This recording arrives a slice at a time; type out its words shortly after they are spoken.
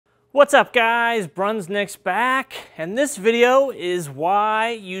What's up guys, BrunsNick's back, and this video is why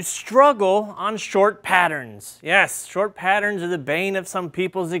you struggle on short patterns. Yes, short patterns are the bane of some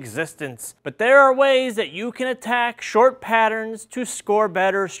people's existence, but there are ways that you can attack short patterns to score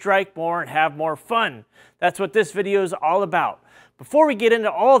better, strike more, and have more fun. That's what this video is all about. Before we get into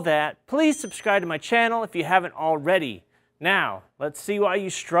all that, please subscribe to my channel if you haven't already. Now, let's see why you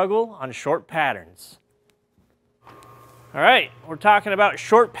struggle on short patterns. All right, we're talking about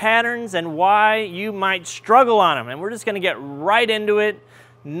short patterns and why you might struggle on them, and we're just going to get right into it.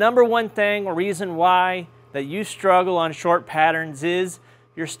 Number one thing or reason why that you struggle on short patterns is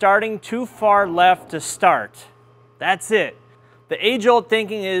you're starting too far left to start. That's it. The age-old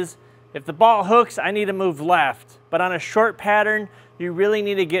thinking is if the ball hooks, I need to move left, but on a short pattern, you really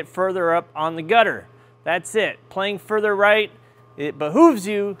need to get further up on the gutter. That's it. Playing further right, it behooves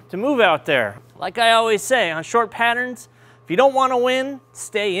you to move out there. Like I always say, on short patterns, if you don't want to win,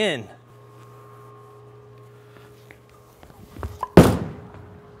 stay in.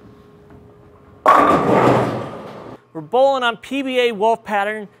 We're bowling on PBA wolf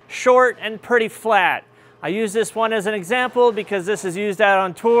pattern, short and pretty flat. I use this one as an example because this is used out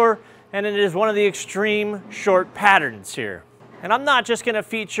on tour and it is one of the extreme short patterns here. And I'm not just going to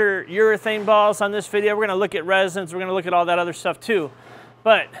feature urethane balls on this video. We're going to look at resins. We're going to look at all that other stuff too.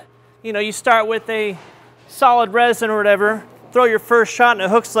 But, you know, you start with a solid resin or whatever, throw your first shot and it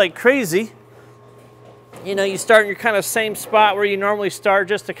hooks like crazy. You know, you start in your kind of same spot where you normally start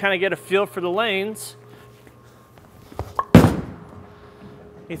just to kind of get a feel for the lanes.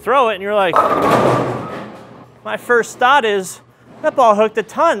 You throw it and you're like, my first thought is, that ball hooked a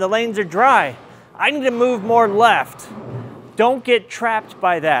ton, the lanes are dry. I need to move more left. Don't get trapped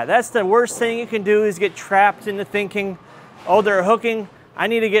by that. That's the worst thing you can do, is get trapped into thinking, oh, they're hooking, I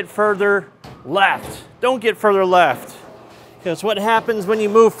need to get further left. Don't get further left. Because what happens when you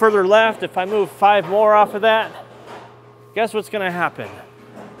move further left, if I move 5 more off of that, guess what's going to happen?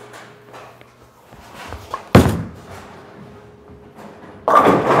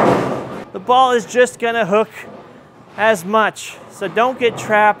 The ball is just going to hook as much. So don't get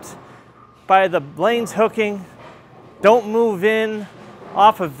trapped by the lanes hooking. Don't move in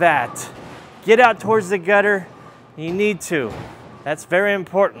off of that. Get out towards the gutter. You need to. That's very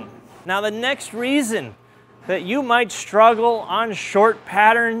important. Now the next reason that you might struggle on short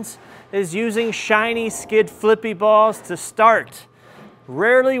patterns is using shiny skid flippy balls to start.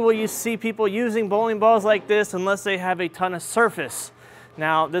 Rarely will you see people using bowling balls like this unless they have a ton of surface.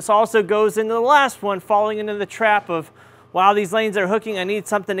 Now this also goes into the last one, falling into the trap of, while these lanes are hooking, I need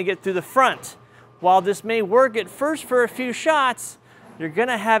something to get through the front. While this may work at first for a few shots, you're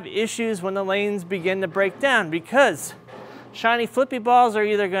gonna have issues when the lanes begin to break down, because shiny flippy balls are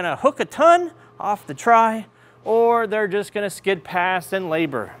either gonna hook a ton off the try, or they're just gonna skid past and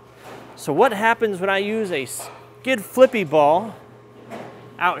labor. So what happens when I use a skid flippy ball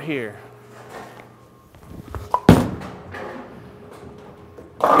out here?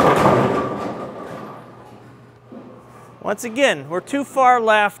 Once again, we're too far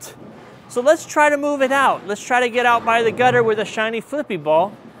left, so let's try to move it out. Let's try to get out by the gutter with a shiny flippy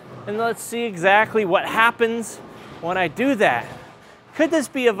ball, and let's see exactly what happens when I do that. Could this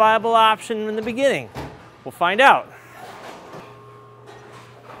be a viable option in the beginning? We'll find out.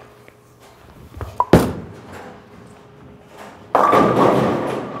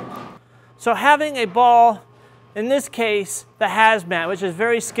 So having a ball, in this case, the hazmat, which is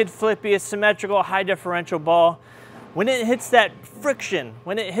very skid flippy, a symmetrical, high differential ball, when it hits that friction,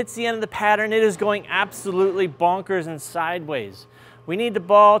 when it hits the end of the pattern, it is going absolutely bonkers and sideways. We need the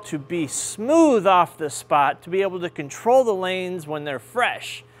ball to be smooth off the spot to be able to control the lanes when they're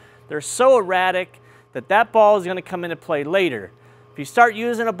fresh. They're so erratic that that ball is going to come into play later. If you start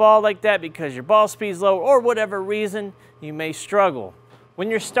using a ball like that because your ball speed's low or whatever reason, you may struggle.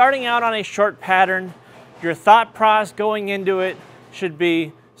 When you're starting out on a short pattern, your thought process going into it should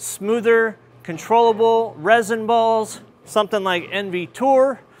be smoother, controllable resin balls, something like NV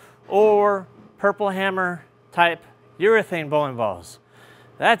Tour or Purple Hammer type urethane bowling balls.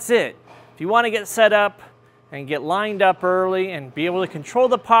 That's it. If you want to get set up and get lined up early and be able to control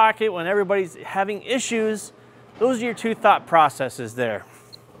the pocket when everybody's having issues, those are your two thought processes there.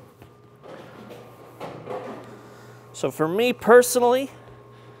 So for me personally,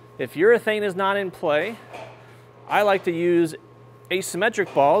 if urethane is not in play, I like to use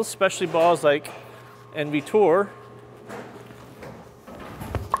asymmetric balls, especially balls like NV Tour.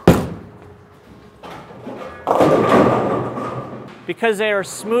 Because they are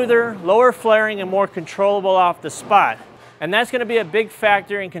smoother, lower flaring, and more controllable off the spot. And that's going to be a big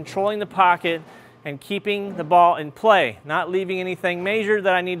factor in controlling the pocket and keeping the ball in play, not leaving anything major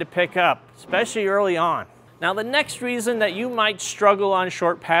that I need to pick up, especially early on. Now, the next reason that you might struggle on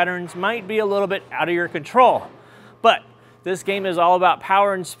short patterns might be a little bit out of your control, but this game is all about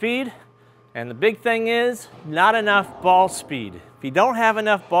power and speed, and the big thing is not enough ball speed. If you don't have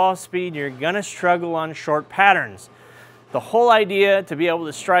enough ball speed, you're gonna struggle on short patterns. The whole idea to be able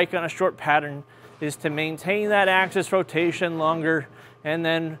to strike on a short pattern is to maintain that axis rotation longer and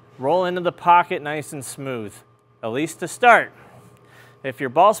then roll into the pocket nice and smooth, at least to start. If your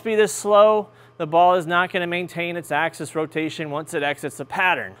ball speed is slow, the ball is not going to maintain its axis rotation once it exits the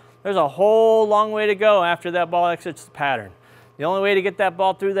pattern. There's a whole long way to go after that ball exits the pattern. The only way to get that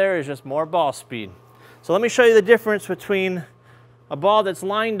ball through there is just more ball speed. So let me show you the difference between a ball that's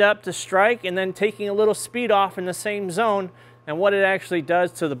lined up to strike and then taking a little speed off in the same zone and what it actually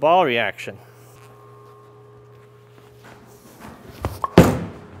does to the ball reaction.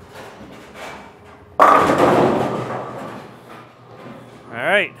 All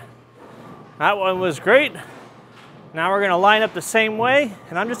right, that one was great. Now we're gonna line up the same way,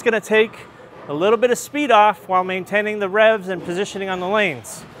 and I'm just gonna take a little bit of speed off while maintaining the revs and positioning on the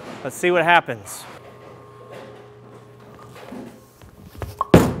lanes. Let's see what happens.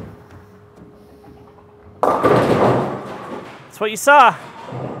 That's what you saw.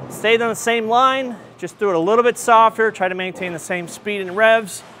 Stayed on the same line, just threw it a little bit softer, try to maintain the same speed and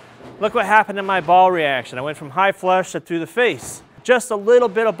revs. Look what happened to my ball reaction. I went from high flush to through the face. Just a little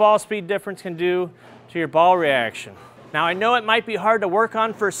bit of ball speed difference can do to your ball reaction. Now, I know it might be hard to work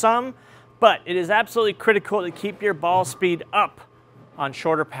on for some, but it is absolutely critical to keep your ball speed up on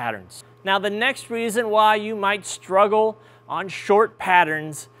shorter patterns. Now, the next reason why you might struggle on short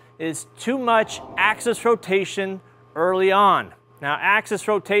patterns is too much axis rotation early on. Now, axis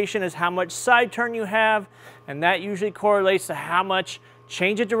rotation is how much side turn you have, and that usually correlates to how much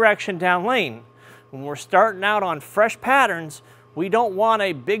change of direction down lane. When we're starting out on fresh patterns, we don't want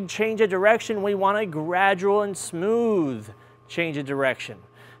a big change of direction. We want a gradual and smooth change of direction.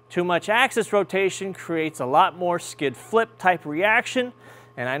 Too much axis rotation creates a lot more skid flip type reaction,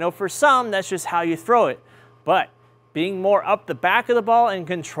 and I know for some that's just how you throw it. But being more up the back of the ball and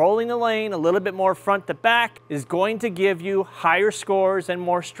controlling the lane a little bit more front to back is going to give you higher scores and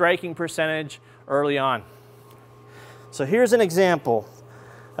more striking percentage early on. So here's an example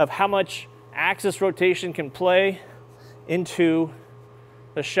of how much axis rotation can play into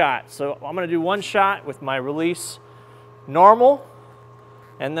the shot. So I'm going to do one shot with my release normal,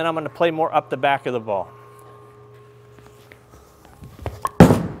 and then I'm going to play more up the back of the ball.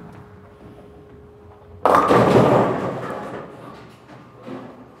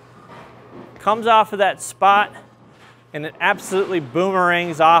 Comes off of that spot and it absolutely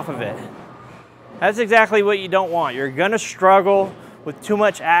boomerangs off of it. That's exactly what you don't want. You're going to struggle with too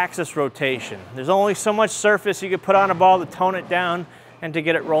much axis rotation. There's only so much surface you can put on a ball to tone it down and to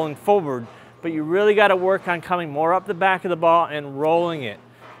get it rolling forward, but you really got to work on coming more up the back of the ball and rolling it.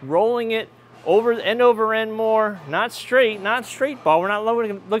 Rolling it over end over end more, not straight ball. We're not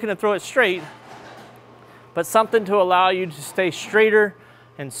looking to throw it straight, but something to allow you to stay straighter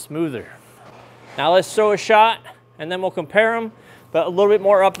and smoother. Now let's throw a shot and then we'll compare them, but a little bit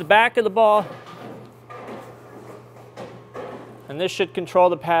more up the back of the ball. And this should control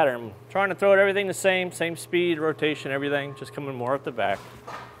the pattern. I'm trying to throw it everything the same speed, rotation, everything, just coming more up the back.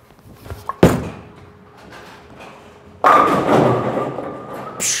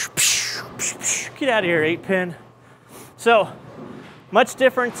 Get out of here, 8-pin. So, much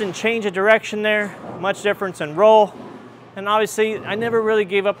difference in change of direction there, much difference in roll. And obviously, I never really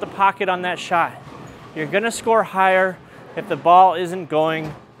gave up the pocket on that shot. You're gonna score higher if the ball isn't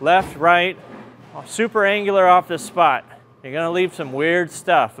going left, right, super angular off the spot. You're gonna leave some weird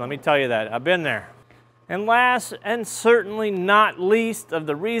stuff, let me tell you that. I've been there. And last, and certainly not least, of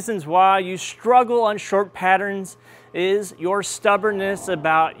the reasons why you struggle on short patterns is your stubbornness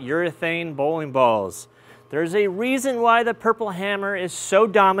about urethane bowling balls. There's a reason why the purple hammer is so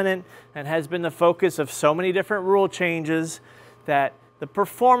dominant and has been the focus of so many different rule changes, that the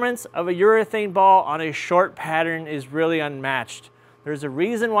performance of a urethane ball on a short pattern is really unmatched. There's a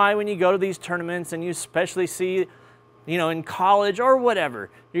reason why when you go to these tournaments and you especially see, in college or whatever,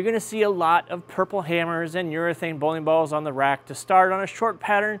 you're going to see a lot of purple hammers and urethane bowling balls on the rack to start on a short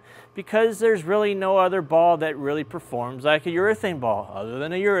pattern, because there's really no other ball that really performs like a urethane ball other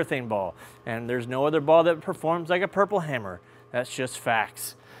than a urethane ball. And there's no other ball that performs like a purple hammer. That's just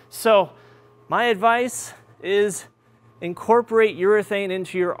facts. So my advice is incorporate urethane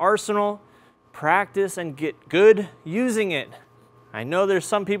into your arsenal, practice and get good using it. I know there's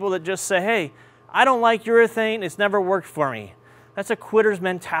some people that just say, hey, I don't like urethane, it's never worked for me. That's a quitter's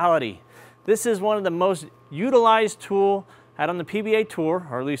mentality. This is one of the most utilized tool out on the PBA Tour,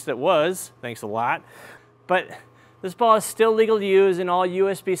 or at least it was, thanks a lot. But this ball is still legal to use in all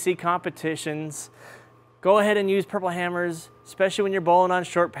USBC competitions. Go ahead and use purple hammers, especially when you're bowling on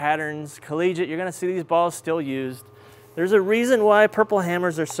short patterns. Collegiate, you're gonna see these balls still used. There's a reason why purple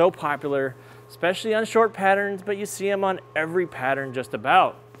hammers are so popular, especially on short patterns, but you see them on every pattern just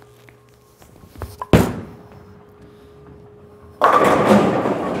about.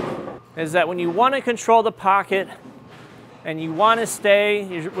 Is that when you want to control the pocket and you want to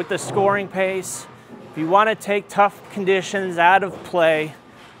stay with the scoring pace, if you want to take tough conditions out of play,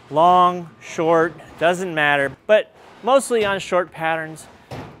 long, short, doesn't matter, but mostly on short patterns,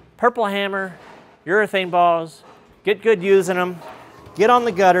 purple hammer, urethane balls, get good using them, get on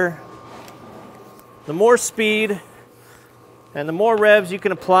the gutter. The more speed and the more revs you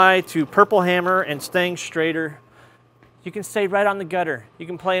can apply to purple hammer and staying straighter, you can stay right on the gutter. You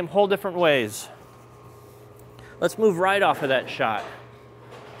can play them whole different ways. Let's move right off of that shot.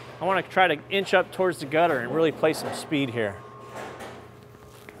 I want to try to inch up towards the gutter and really play some speed here.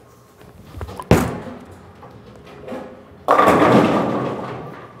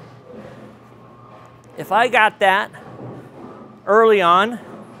 If I got that early on,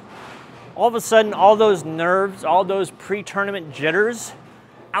 all of a sudden all those nerves, all those pre-tournament jitters,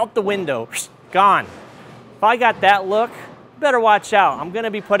 out the window, gone. If I got that look, better watch out. I'm gonna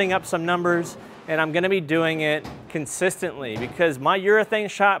be putting up some numbers and I'm gonna be doing it consistently because my urethane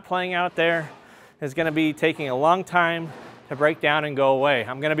shot playing out there is gonna be taking a long time to break down and go away.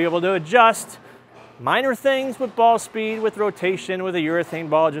 I'm gonna be able to adjust minor things with ball speed, with rotation, with a urethane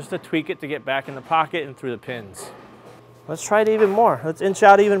ball, just to tweak it to get back in the pocket and through the pins. Let's try it even more. Let's inch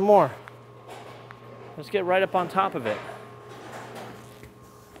out even more. Let's get right up on top of it.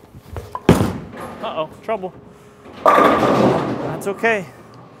 Uh-oh, trouble. That's okay.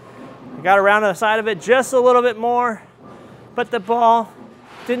 I got around to the side of it just a little bit more, but the ball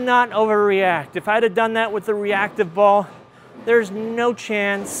did not overreact. If I'd have done that with the reactive ball, there's no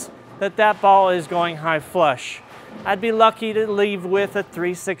chance that that ball is going high flush. I'd be lucky to leave with a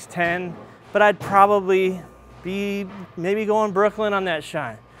 3-6-10, but I'd probably be maybe going Brooklyn on that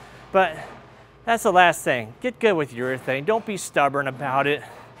shot. But that's the last thing. Get good with urethane. Don't be stubborn about it.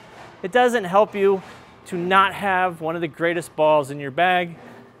 It doesn't help you to not have one of the greatest balls in your bag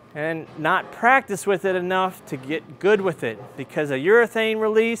and not practice with it enough to get good with it, because a urethane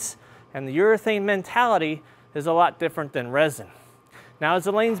release and the urethane mentality is a lot different than resin. Now, as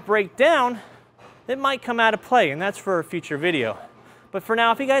the lanes break down, it might come out of play, and that's for a future video. But for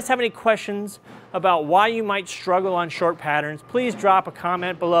now, if you guys have any questions about why you might struggle on short patterns, please drop a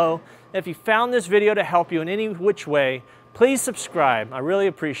comment below. If you found this video to help you in any which way, please subscribe. I really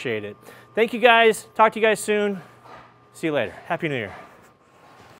appreciate it. Thank you guys. Talk to you guys soon. See you later. Happy New Year.